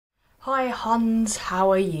Hi Huns,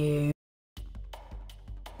 how are you?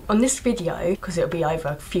 On this video, because it'll be over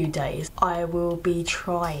a few days, I will be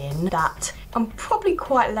trying that. I'm probably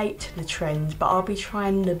quite late to the trend, but I'll be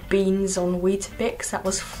trying the beans on Weetabix that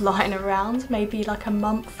was flying around maybe like a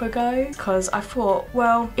month ago. Because I thought,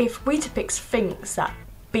 well, if Weetabix thinks that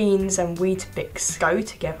beans and Weetabix go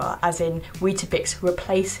together, as in Weetabix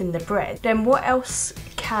replacing the bread, then what else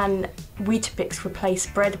can Weetabix replace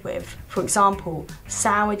bread with? For example,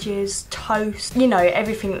 sandwiches, toast, you know,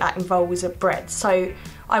 everything that involves a bread. So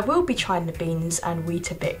I will be trying the beans and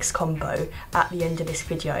Weetabix combo at the end of this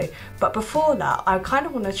video. But before that, I kind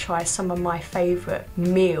of want to try some of my favourite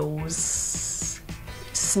meals,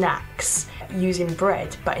 snacks, using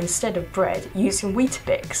bread, but instead of bread, using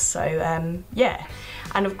Weetabix. So yeah.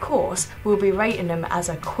 And of course, we'll be rating them as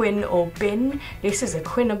a Quinn or bin. This is a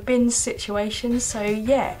Quinn or bin situation, so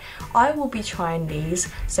yeah, I will be trying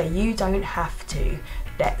these so you don't have to.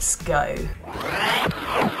 Let's go.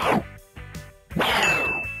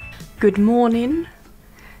 Good morning.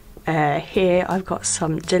 Here I've got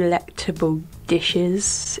some delectable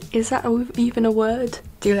dishes. Is that even a word?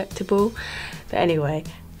 Delectable? But anyway,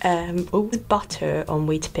 butter on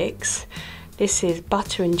Weetabix. This is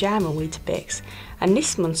butter and jam on Weetabix. And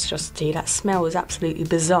this monstrosity that smells absolutely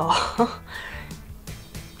bizarre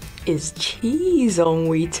is cheese on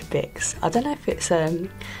Weetabix. I don't know if it's a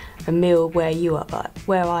meal where you are, but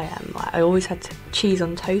where I am, I always had cheese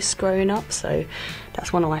on toast growing up, so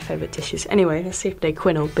that's one of my favourite dishes. Anyway, let's see if they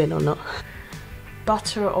Quinn or bin or not.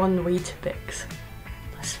 Butter on Weetabix.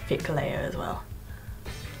 Nice thick layer as well.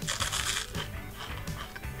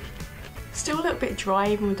 Still a little bit dry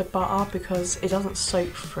even with the butter because it doesn't soak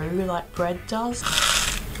through like bread does.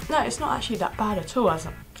 No, it's not actually that bad at all as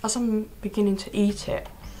I'm beginning to eat it.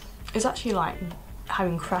 It's actually like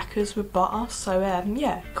having crackers with butter, so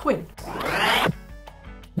yeah, Quinn.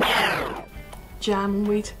 Jam on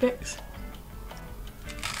Weetabix.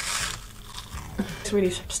 It's really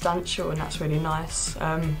substantial and that's really nice.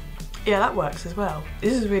 Yeah, that works as well.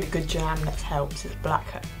 This is really good jam that helps. It's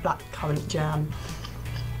black currant jam.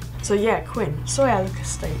 So yeah, Quinn. Sorry I look a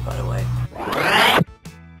state, by the way.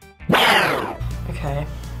 Okay,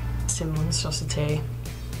 it's in monstrosity.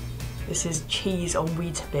 This is cheese on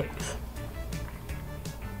Weetabix.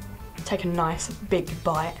 Take a nice big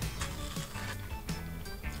bite.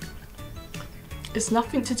 It's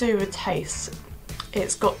nothing to do with taste.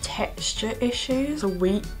 It's got texture issues. The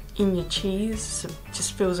wheat in your cheese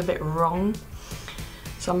just feels a bit wrong.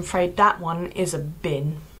 So I'm afraid that one is a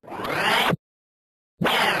bin.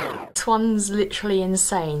 This one's literally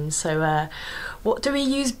insane. So what do we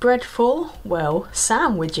use bread for? Well,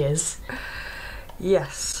 sandwiches.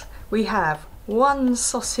 Yes, we have one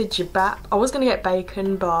sausage bap. I was going to get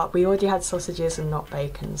bacon, but we already had sausages and not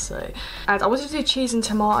bacon, so. And I wanted to do cheese and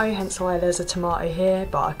tomato, hence why there's a tomato here,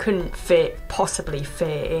 but I couldn't possibly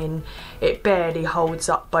fit in. It barely holds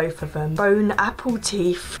up both of them. Bone apple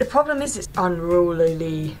teeth. The problem is it's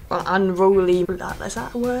unruly, is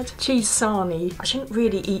that a word? Cheese sarnie. I shouldn't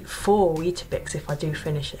really eat 4 Weetabix if I do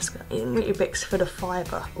finish this. Eating Weetabix for the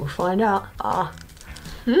fibre. We'll find out.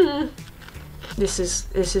 This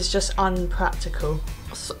is just unpractical.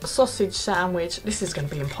 Sausage sandwich. This is going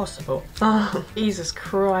to be impossible. Oh, Jesus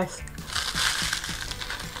Christ.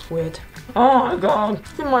 Weird. Oh my god.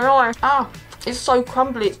 It's in my eye. Ah, it's so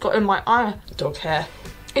crumbly. It's got in my eye. Dog hair.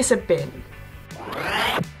 It's a bin.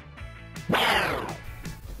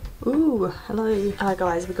 Ooh, hello. Hi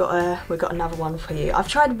guys, we got another one for you. I've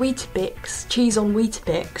tried Weetabix, cheese on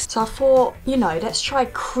Weetabix. So I thought, you know, let's try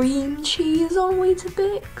cream cheese on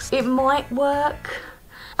Weetabix. It might work.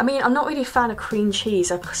 I mean, I'm not really a fan of cream cheese,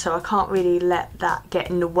 so I can't really let that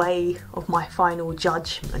get in the way of my final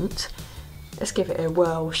judgment. Let's give it a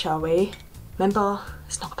whirl, shall we? Remember,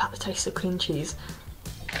 it's not about the taste of cream cheese.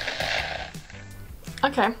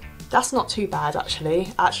 Okay, that's not too bad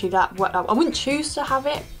actually. Actually, I wouldn't choose to have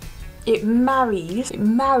it. It marries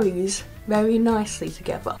very nicely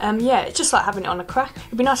together. Yeah, it's just like having it on a crack.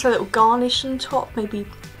 It'd be nice for a little garnish on top, maybe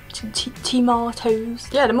some tomatoes.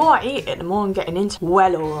 Yeah, the more I eat it, the more I'm getting into it.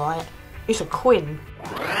 Well, alright. It's a Quinn.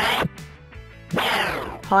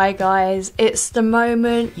 Hi guys, it's the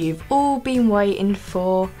moment you've all been waiting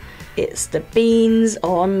for. It's the beans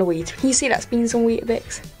on Weetabix. Can you see that's beans on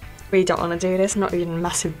Weetabix? Really don't want to do this. I'm not even a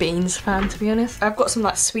massive beans fan, to be honest. I've got some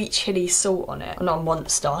like sweet chilli salt on it. I'm not a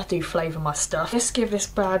monster, I do flavour my stuff. Let's give this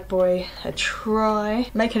bad boy a try.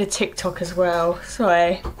 Making a TikTok as well,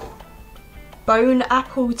 sorry. Bone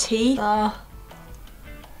apple tea.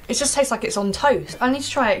 It just tastes like it's on toast. I need to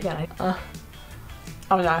try it again.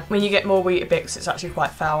 Oh no, when you get more Weetabix, it's actually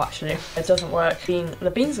quite foul actually. It doesn't work.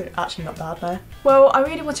 The beans are actually not bad there. Well, I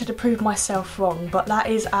really wanted to prove myself wrong, but that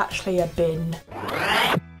is actually a bin.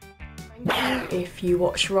 Thank you if you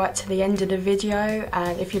watched right to the end of the video,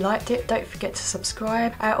 and if you liked it, don't forget to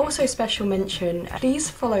subscribe. Also special mention, please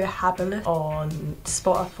follow Habilis on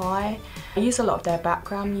Spotify. I use a lot of their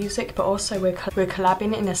background music, but also we're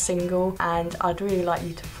collabing in a single, and I'd really like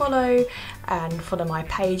you to follow my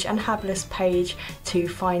page and Habilis page to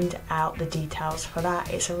find out the details for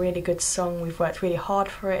that. It's a really good song. We've worked really hard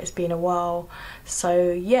for it. It's been a while.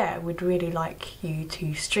 So yeah, we'd really like you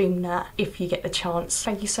to stream that if you get the chance.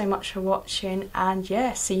 Thank you so much for watching, and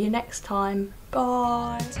yeah, see you next time.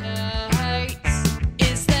 Bye.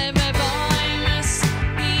 Is there a virus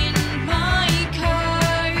in my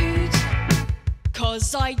code?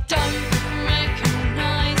 'Cause I don't